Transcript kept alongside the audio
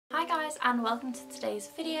Hi guys and welcome to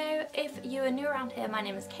today's video. If you are new around here, my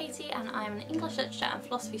name is Katie and I'm an English literature and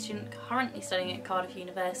philosophy student currently studying at Cardiff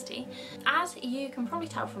University. As you can probably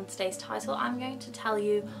tell from today's title, I'm going to tell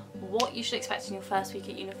you what you should expect in your first week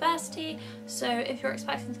at university. So if you're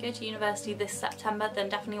expecting to go to university this September, then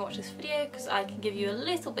definitely watch this video because I can give you a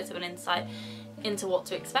little bit of an insight into what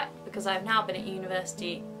to expect, because I've now been at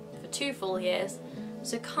university for 2 full years,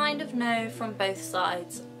 so kind of know from both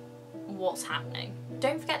sides what's happening.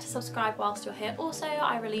 Don't forget to subscribe whilst you're here. Also,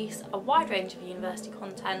 I release a wide range of university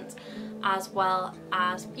content as well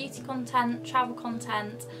as beauty content, travel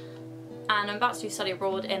content, and I'm about to do study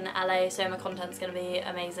abroad in LA, so my content's going to be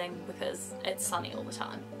amazing because it's sunny all the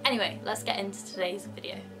time. Anyway, let's get into today's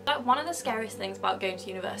video. But one of the scariest things about going to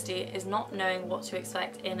university is not knowing what to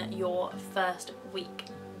expect in your first week.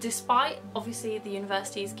 Despite obviously the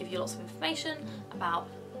universities give you lots of information about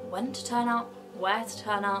when to turn up, where to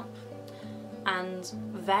turn up, and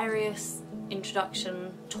various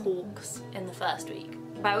introduction talks in the first week.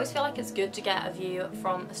 But I always feel like it's good to get a view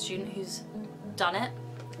from a student who's done it,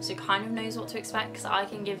 so kind of knows what to expect, because I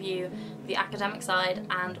can give you the academic side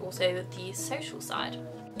and also the social side.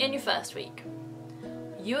 In your first week,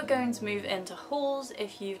 you are going to move into halls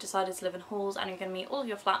if you've decided to live in halls, and you're going to meet all of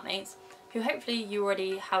your flatmates who hopefully you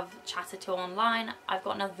already have chatted to online. I've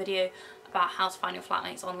got another video about how to find your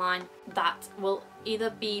flatmates online that will either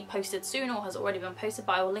be posted soon or has already been posted,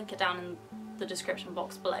 but I will link it down in the description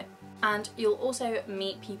box below. And you'll also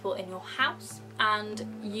meet people in your house, and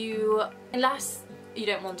you, unless you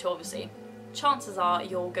don't want to obviously, chances are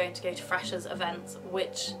you're going to go to freshers events,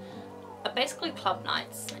 which are basically club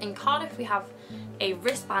nights. In Cardiff we have a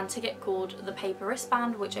wristband ticket called the paper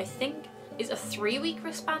wristband, which I think is a 3-week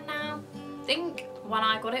wristband now. I think when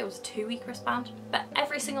I got it, it was a 2-week wristband. But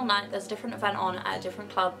every single night there's a different event on at a different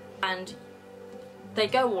club, and they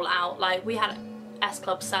go all out. Like, we had S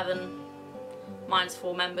Club 7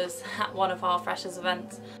 -4 members at one of our freshers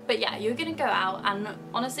events. But yeah, you're gonna go out, and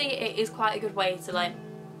honestly it is quite a good way to like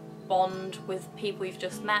bond with people you've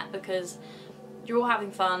just met, because you're all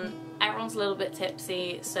having fun, everyone's a little bit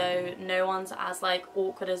tipsy, so no one's as like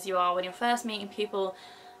awkward as you are when you're first meeting people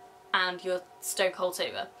and you're stone cold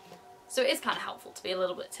sober. So it is kind of helpful to be a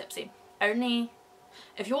little bit tipsy. Only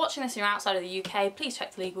if you're watching this and you're outside of the UK, please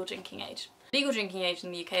check the legal drinking age. Legal drinking age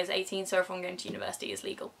in the UK is 18, so everyone going to university is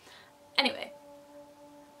legal. Anyway,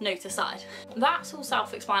 note aside. That's all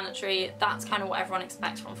self-explanatory, that's kind of what everyone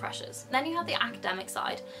expects from freshers. Then you have the academic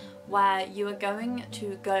side, where you are going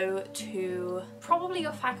to go to probably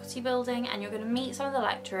your faculty building and you're going to meet some of the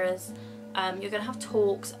lecturers. You're going to have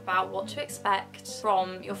talks about what to expect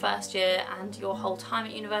from your first year and your whole time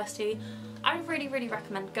at university. I would really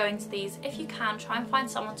recommend going to these. If you can, try and find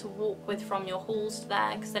someone to walk with from your halls to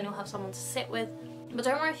there, because then you'll have someone to sit with. But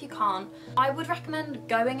don't worry if you can't. I would recommend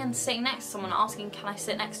going and sitting next to someone, asking, can I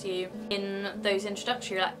sit next to you, in those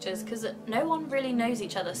introductory lectures, because no one really knows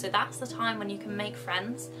each other, so that's the time when you can make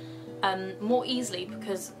friends more easily,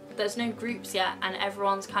 because there's no groups yet and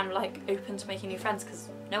everyone's kind of like open to making new friends because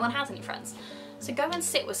no one has any friends. So go and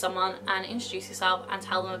sit with someone and introduce yourself and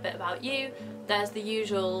tell them a bit about you. There's the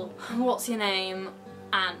usual what's your name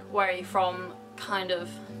and where are you from kind of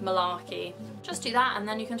malarkey. Just do that, and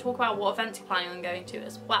then you can talk about what events you're planning on going to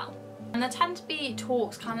as well. And there tend to be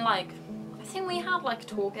talks kind of like, I think we had like a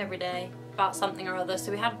talk every day about something or other. So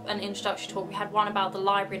we had an introductory talk, we had one about the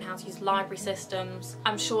library and how to use library systems.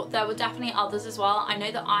 I'm sure there were definitely others as well. I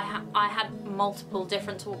know that I had multiple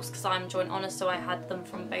different talks because I'm joint honours, so I had them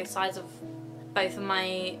from both sides of both of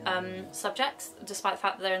my subjects, despite the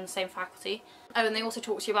fact that they're in the same faculty. Oh, and they also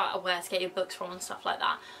talk to you about where to get your books from and stuff like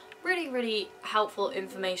that. Really helpful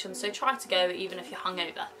information, so try to go even if you're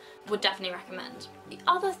hungover. Would definitely recommend. The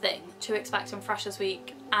other thing to expect in Freshers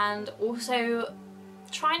Week, and also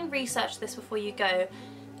try and research this before you go,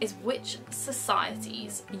 is which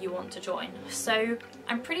societies you want to join. So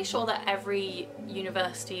I'm pretty sure that every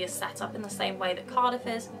university is set up in the same way that Cardiff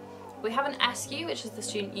is. We have an SU, which is the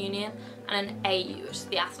student union, and an AU, which is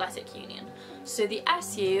the athletic union. So the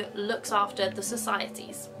SU looks after the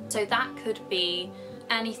societies. So that could be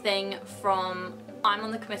anything from, I'm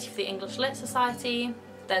on the committee for the English Lit Society,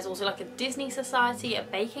 there's also like a Disney Society, a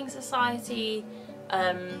baking society,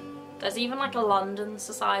 there's even like a London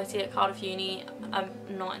Society at Cardiff Uni. I'm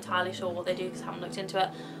not entirely sure what they do because I haven't looked into it,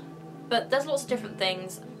 but there's lots of different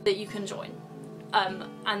things that you can join,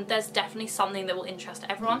 and there's definitely something that will interest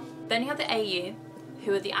everyone. Then you have the AU,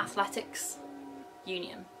 who are the athletics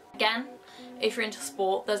union. Again, if you're into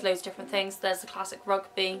sport, there's loads of different things. There's the classic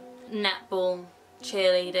rugby, netball,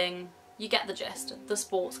 cheerleading, you get the gist, the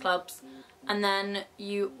sports clubs. And then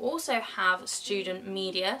you also have student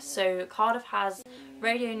media, so Cardiff has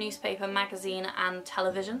radio, newspaper, magazine and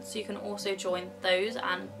television, so you can also join those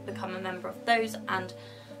and become a member of those and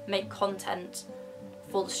make content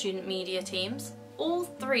for the student media teams. All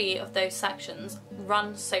three of those sections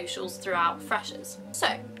run socials throughout Freshers. So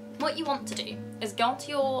what you want to do is go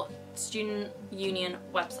onto your student union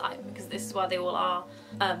website, because this is where they all are,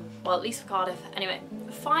 well, at least for Cardiff anyway.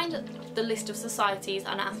 Find the list of societies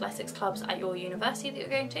and athletics clubs at your university that you're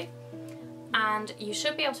going to, and you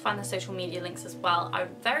should be able to find their social media links as well. I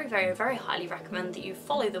would very, very, very highly recommend that you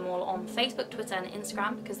follow them all on Facebook, Twitter and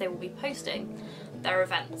Instagram, because they will be posting their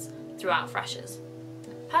events throughout Freshers.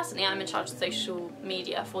 Personally, I'm in charge of social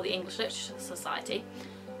media for the English Literature Society,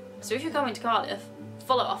 so if you're coming to Cardiff,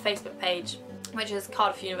 follow our Facebook page, which is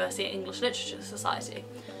Cardiff University English Literature Society.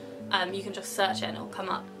 You can just search it and it'll come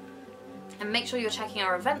up. And make sure you're checking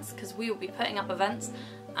our events, because we will be putting up events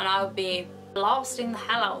and I will be blasting the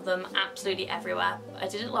hell out of them absolutely everywhere. I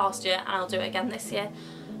did it last year and I'll do it again this year.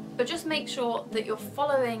 But just make sure that you're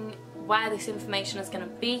following where this information is going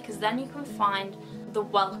to be, because then you can find the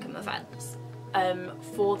welcome events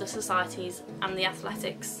for the societies and the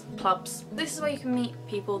athletics clubs. This is where you can meet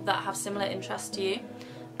people that have similar interests to you.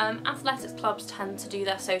 Athletics clubs tend to do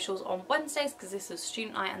their socials on Wednesdays, because this is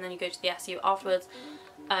student night, and then you go to the SU afterwards,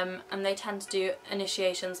 and they tend to do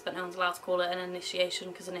initiations, but no one's allowed to call it an initiation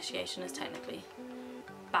because initiation is technically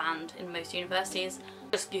banned in most universities.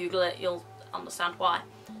 Just Google it, you'll understand why.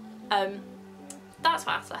 That's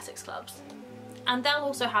for athletics clubs. And they'll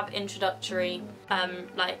also have introductory,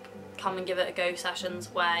 like come and give it a go sessions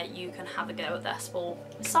where you can have a go at their sport.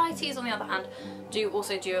 Societies, on the other hand, do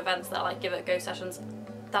also do events that are like give it a go sessions.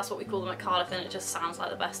 That's what we call them at Cardiff, and it just sounds like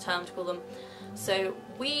the best term to call them. So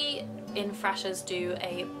we in Freshers do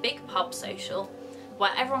a big pub social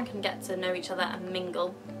where everyone can get to know each other and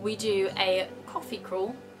mingle. We do a coffee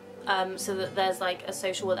crawl, so that there's like a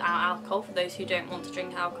social without alcohol for those who don't want to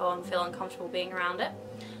drink alcohol and feel uncomfortable being around it.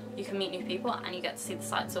 You can meet new people and you get to see the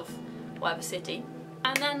sights of whatever city.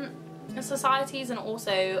 And then societies and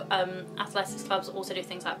also athletics clubs also do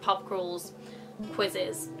things like pub crawls,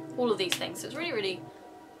 quizzes, all of these things. So it's really, really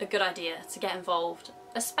a good idea to get involved,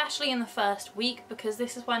 especially in the first week, because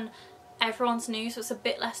this is when everyone's new, so it's a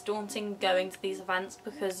bit less daunting going to these events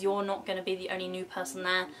because you're not going to be the only new person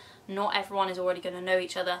there. Not everyone is already going to know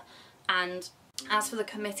each other. And as for the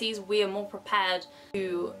committees, we are more prepared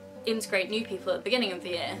to integrate new people at the beginning of the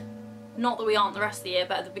year. Not that we aren't the rest of the year,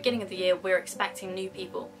 but at the beginning of the year we're expecting new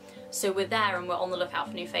people. So we're there and we're on the lookout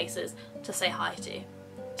for new faces to say hi to.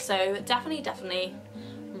 So definitely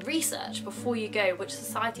research before you go which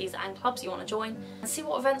societies and clubs you want to join and see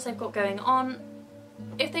what events they've got going on.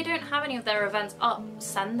 If they don't have any of their events up,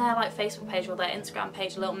 send their like Facebook page or their Instagram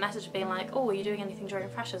page a little message being like, oh, are you doing anything during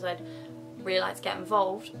Freshers? I'd really like to get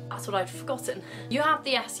involved. That's what I'd forgotten. You have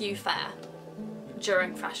the SU fair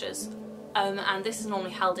during Freshers, and this is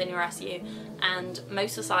normally held in your SU, and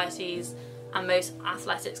most societies and most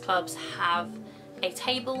athletics clubs have a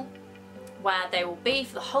table where they will be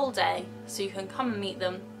for the whole day, so you can come and meet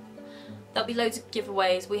them. There'll be loads of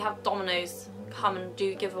giveaways. We have Domino's come and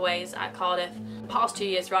do giveaways at Cardiff. The past 2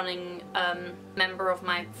 years running, member of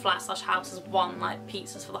my flat/house has won like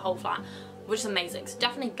pizzas for the whole flat, which is amazing. So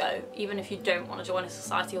definitely go, even if you don't want to join a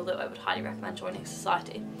society, although I would highly recommend joining a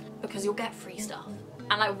society because you'll get free stuff.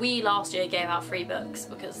 And like we last year gave out free books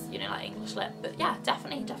because, you know, like English Lit. But yeah,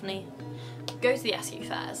 definitely go to the SU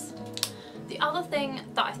fairs. The other thing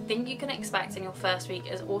that I think you can expect in your first week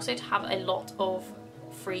is also to have a lot of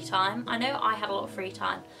free time. I know I had a lot of free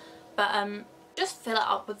time, but just fill it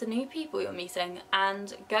up with the new people you're meeting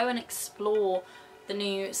and go and explore the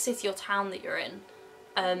new city or town that you're in,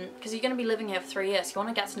 because you're going to be living here for 3 years, so you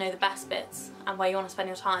want to get to know the best bits and where you want to spend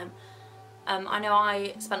your time. I know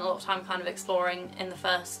I spent a lot of time kind of exploring in the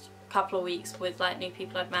first couple of weeks with like new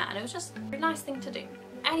people I'd met, and it was just a really nice thing to do.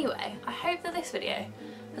 Anyway, I hope that this video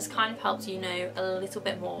has kind of helped you know a little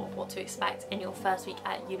bit more of what to expect in your first week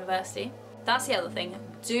at university. That's the other thing,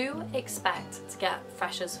 do expect to get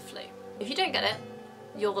Freshers flu. If you don't get it,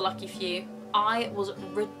 you're the lucky few. I was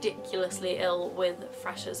ridiculously ill with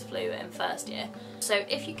Freshers flu in first year. So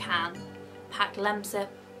if you can, pack Lemsip,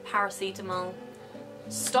 paracetamol,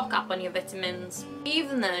 stock up on your vitamins.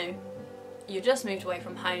 Even though you just moved away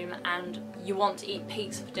from home and you want to eat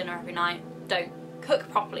pizza for dinner every night, don't. Cook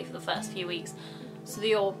properly for the first few weeks so that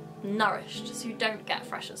you're nourished, so you don't get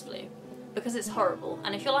Freshers flu, because it's horrible.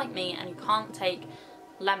 And if you're like me and you can't take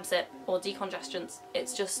Lemsip or decongestants,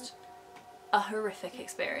 it's just a horrific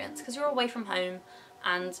experience because you're away from home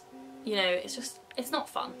and, you know, it's not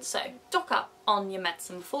fun. So stock up on your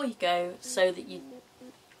medicine before you go so that you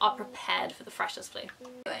are prepared for the freshers' flu.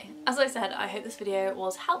 Anyway, as I said, I hope this video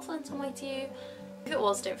was helpful in some way to you. If it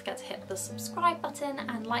was, don't forget to hit the subscribe button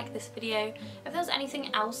and like this video. If there's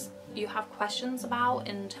anything else you have questions about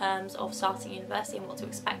in terms of starting university and what to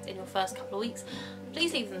expect in your first couple of weeks,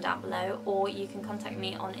 please leave them down below, or you can contact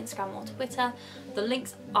me on Instagram or Twitter. The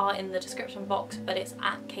links are in the description box, but it's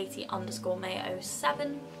at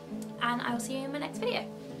Katie_May07, and I will see you in my next video.